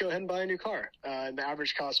they just go ahead and buy a new car. And the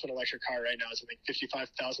average cost of an electric car right now is, I think,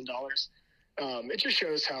 $55,000. It just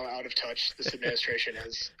shows how out of touch this administration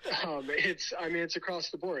is. It's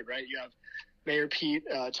across the board, right? You have Mayor Pete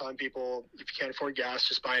telling people, if you can't afford gas,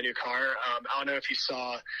 just buy a new car. I don't know if you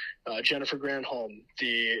saw Jennifer Granholm,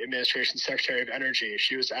 the administration secretary of energy.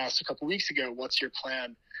 She was asked a couple weeks ago, what's your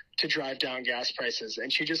plan to drive down gas prices?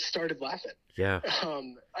 And she just started laughing. Yeah.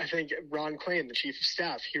 I think Ron Klain, the chief of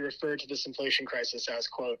staff, he referred to this inflation crisis as,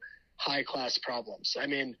 quote, high-class problems. I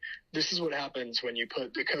mean, this is what happens when you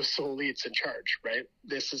put the coastal elites in charge, right?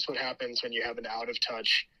 This is what happens when you have an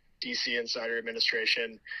out-of-touch DC insider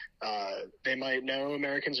administration. They might know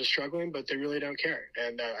Americans are struggling, but they really don't care.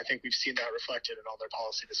 And I think we've seen that reflected in all their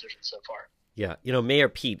policy decisions so far. Yeah. Mayor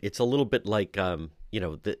Pete, it's a little bit like,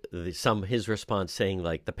 his response saying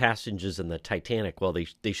like the passengers in the Titanic, well,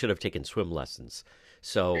 they should have taken swim lessons.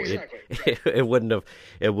 So exactly. it wouldn't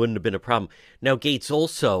have been a problem. Now, Gates,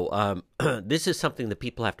 also, this is something that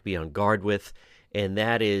people have to be on guard with, and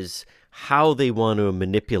that is how they want to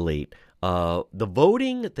manipulate the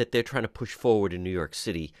voting that they're trying to push forward in New York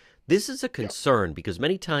City. This is a concern because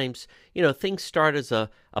many times, things start as a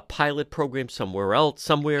pilot program somewhere,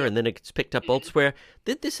 and then it gets picked up elsewhere.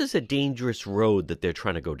 This is a dangerous road that they're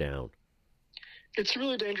trying to go down. It's a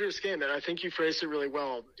really dangerous game, and I think you phrased it really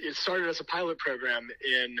well. It started as a pilot program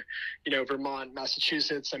in, Vermont,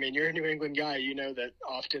 Massachusetts. I mean, you're a New England guy. You know that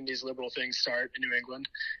often these liberal things start in New England.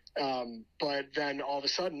 But then all of a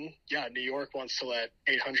sudden, New York wants to let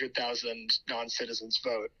 800,000 non-citizens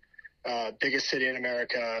vote. Biggest city in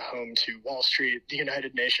America, home to Wall Street, the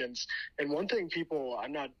United Nations. And one thing people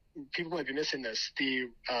might be missing this, the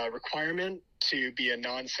requirement to be a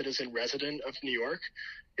non-citizen resident of New York,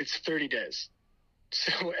 it's 30 days.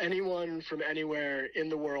 So anyone from anywhere in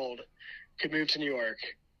the world could move to New York,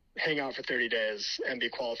 hang out for 30 days, and be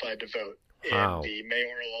qualified to vote in the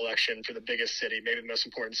mayoral election for the biggest city, maybe the most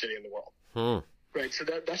important city in the world. Right. So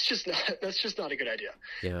that's just not a good idea.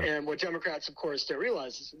 Yeah. And what Democrats, of course, don't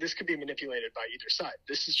realize is this could be manipulated by either side.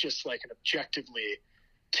 This is just like an objectively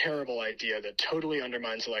terrible idea that totally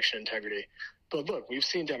undermines election integrity. But look, we've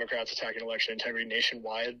seen Democrats attacking election integrity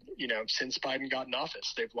nationwide, since Biden got in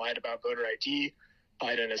office. They've lied about voter ID.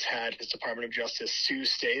 Biden has had his Department of Justice sue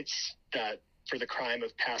states that for the crime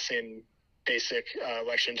of passing basic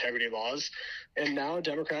election integrity laws. And now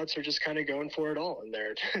Democrats are just kind of going for it all. And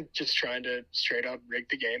they're just trying to straight up rig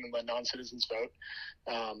the game and let non-citizens vote.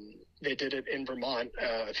 They did it in Vermont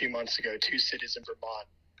a few months ago. 2 cities in Vermont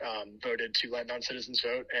voted to let non-citizens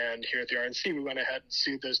vote. And here at the RNC, we went ahead and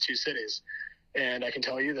sued those 2 cities. And I can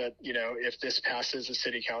tell you that, if this passes the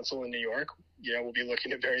city council in New York, we'll be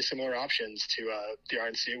looking at very similar options to the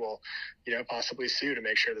RNC will, possibly sue to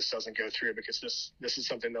make sure this doesn't go through, because this is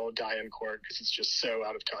something that will die in court because it's just so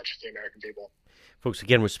out of touch with the American people. Folks,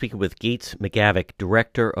 again, we're speaking with Gates McGavick,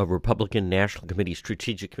 Director of Republican National Committee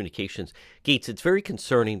Strategic Communications. Gates, it's very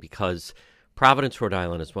concerning because Providence, Rhode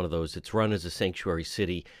Island is one of those. It's run as a sanctuary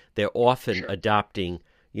city. They're often adopting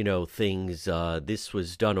things, this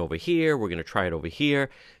was done over here, we're going to try it over here.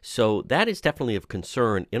 So that is definitely of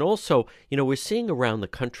concern. And also, we're seeing around the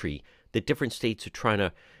country that different states are trying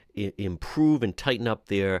to improve and tighten up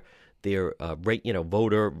their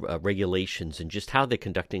voter regulations and just how they're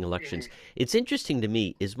conducting elections. It's interesting to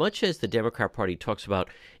me, as much as the Democrat Party talks about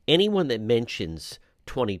anyone that mentions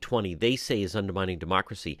 2020, they say is undermining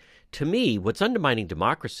democracy. To me, what's undermining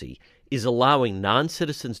democracy is allowing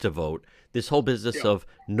non-citizens to vote, this whole business of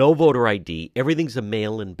no voter ID, everything's a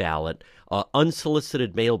mail-in ballot,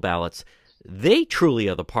 unsolicited mail ballots. They truly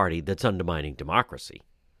are the party that's undermining democracy.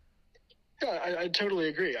 Yeah, I totally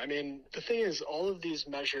agree. I mean, the thing is, all of these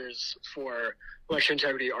measures for election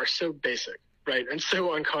integrity are so basic, right, and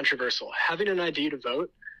so uncontroversial. Having an ID to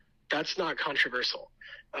vote, that's not controversial.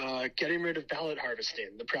 Getting rid of ballot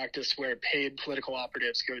harvesting, the practice where paid political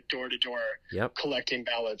operatives go door to door collecting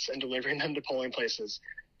ballots and delivering them to polling places,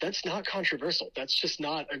 that's not controversial. That's just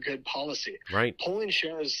not a good policy. Right. Polling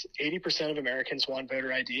shows 80% of Americans want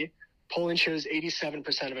voter ID. Polling shows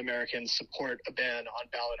 87% of Americans support a ban on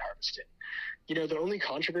ballot harvesting. The only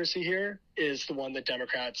controversy here is the one that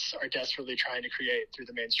Democrats are desperately trying to create through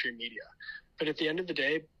the mainstream media. But at the end of the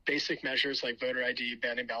day, basic measures like voter ID,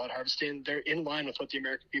 banning ballot harvesting, they're in line with what the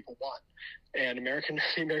American people want. And the American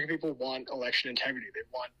people want election integrity. They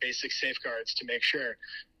want basic safeguards to make sure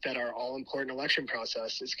that our all-important election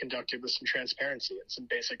process is conducted with some transparency and some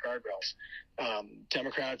basic guardrails.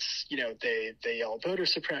 Democrats, they yell voter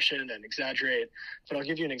suppression and exaggerate. But I'll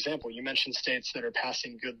give you an example. You mentioned states that are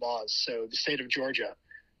passing good laws. So the state of Georgia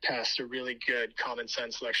passed a really good common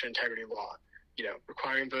sense election integrity law,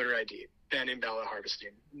 requiring voter ID, banning ballot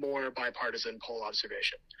harvesting, more bipartisan poll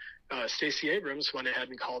observation. Stacey Abrams went ahead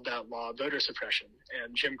and called that law voter suppression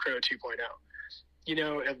and Jim Crow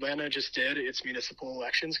 2.0. Atlanta just did its municipal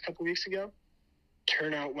elections a couple weeks ago.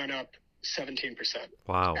 Turnout went up 17%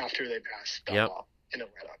 Wow. after they passed that Yep. law in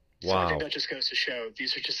Atlanta. Wow. So I think that just goes to show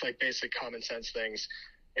these are just like basic common sense things.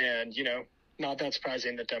 And, not that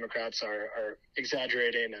surprising that Democrats are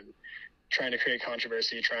exaggerating and trying to create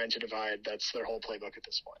controversy, trying to divide. That's their whole playbook at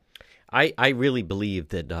this point. I really believe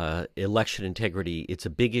that election integrity, it's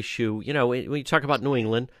a big issue. When you talk about New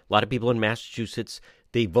England, a lot of people in Massachusetts,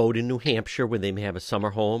 they vote in New Hampshire when they may have a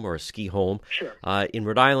summer home or a ski home. Sure. In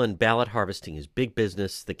Rhode Island, ballot harvesting is big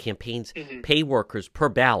business. The campaigns pay workers per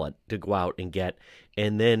ballot to go out and get.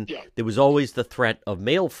 And then there was always the threat of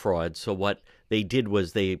mail fraud. So what they did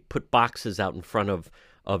was they put boxes out in front of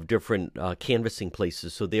different canvassing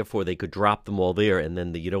places, so therefore they could drop them all there, and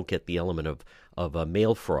then you don't get the element of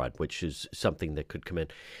mail fraud, which is something that could come in.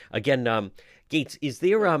 Again, Gates, is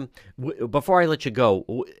there before I let you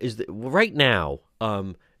go, right now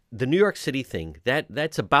the New York City thing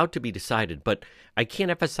that's about to be decided, but I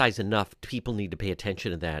can't emphasize enough. People need to pay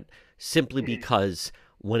attention to that simply because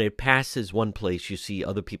when it passes one place, you see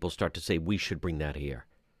other people start to say we should bring that here.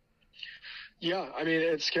 Yeah, I mean,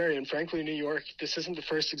 it's scary. And frankly, New York, this isn't the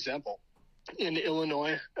first example. In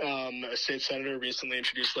Illinois, a state senator recently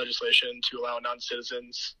introduced legislation to allow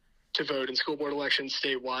non-citizens to vote in school board elections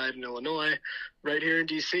statewide in Illinois. Right here in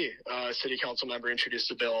D.C., a city council member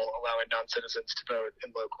introduced a bill allowing non-citizens to vote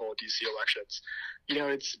in local D.C. elections.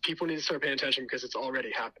 People need to start paying attention because it's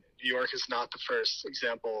already happening. New York is not the first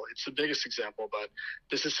example. It's the biggest example, but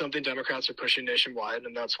this is something Democrats are pushing nationwide,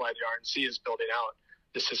 and that's why the RNC is building out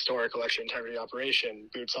this historic election integrity operation,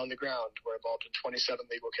 boots on the ground. We're involved in 27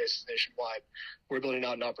 legal cases nationwide. We're building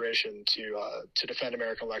out an operation to defend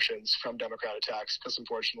American elections from Democrat attacks, because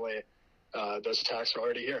unfortunately, those attacks are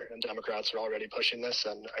already here, and Democrats are already pushing this.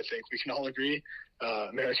 And I think we can all agree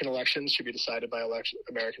American elections should be decided by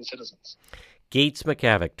American citizens. Gates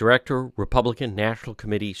McAvick, Director, Republican National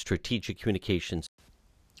Committee, Strategic Communications.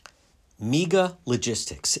 MEGA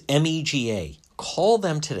Logistics, MEGA. Call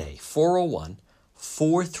them today, 401-431-2300,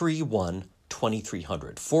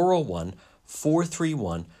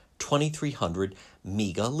 401-431-2300,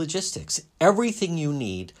 MEGA Logistics. Everything you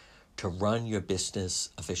need to run your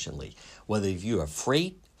business efficiently. Whether you are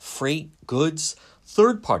freight, goods,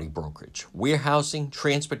 third-party brokerage, warehousing,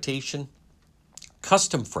 transportation,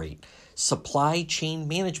 custom freight, supply chain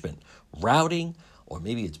management, routing, or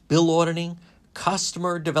maybe it's bill auditing,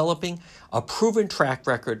 customer developing, a proven track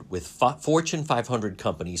record with Fortune 500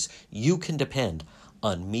 companies, you can depend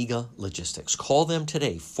on MEGA Logistics. Call them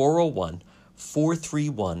today,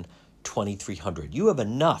 401-431-2300. You have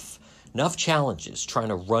enough challenges trying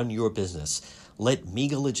to run your business. Let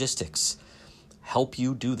MEGA Logistics help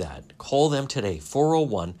you do that. Call them today,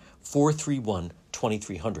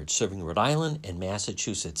 401-431-2300, serving Rhode Island and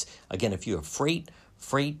Massachusetts. Again, if you have freight,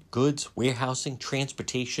 goods, warehousing,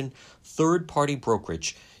 transportation, third-party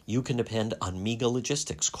brokerage, you can depend on MEGA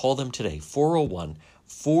Logistics. Call them today,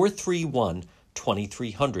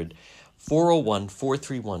 401-431-2300,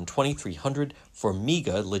 401-431-2300 for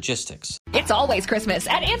MEGA Logistics. It's always Christmas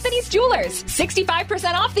at Anthony's Jewelers.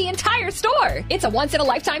 65% off the entire store. It's a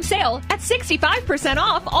once-in-a-lifetime sale at 65%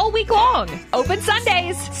 off all week long. Open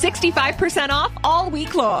Sundays. 65% off all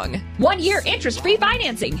week long. 1 year interest-free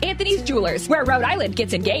financing. Anthony's Jewelers, where Rhode Island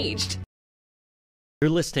gets engaged.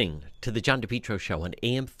 You're listening to The John DePietro Show on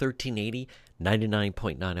AM 1380,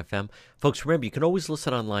 99.9 FM. Folks, remember, you can always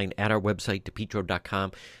listen online at our website,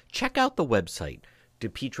 DePietro.com. Check out the website,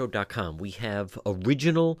 DePietro.com. We have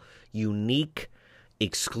original, unique,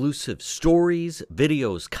 exclusive stories,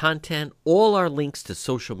 videos, content, all our links to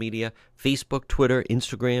social media, Facebook, Twitter,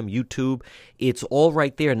 Instagram, YouTube. It's all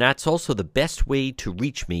right there, and that's also the best way to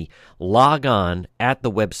reach me. Log on at the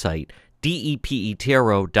website,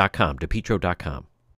 DePietro.com, DePietro.com.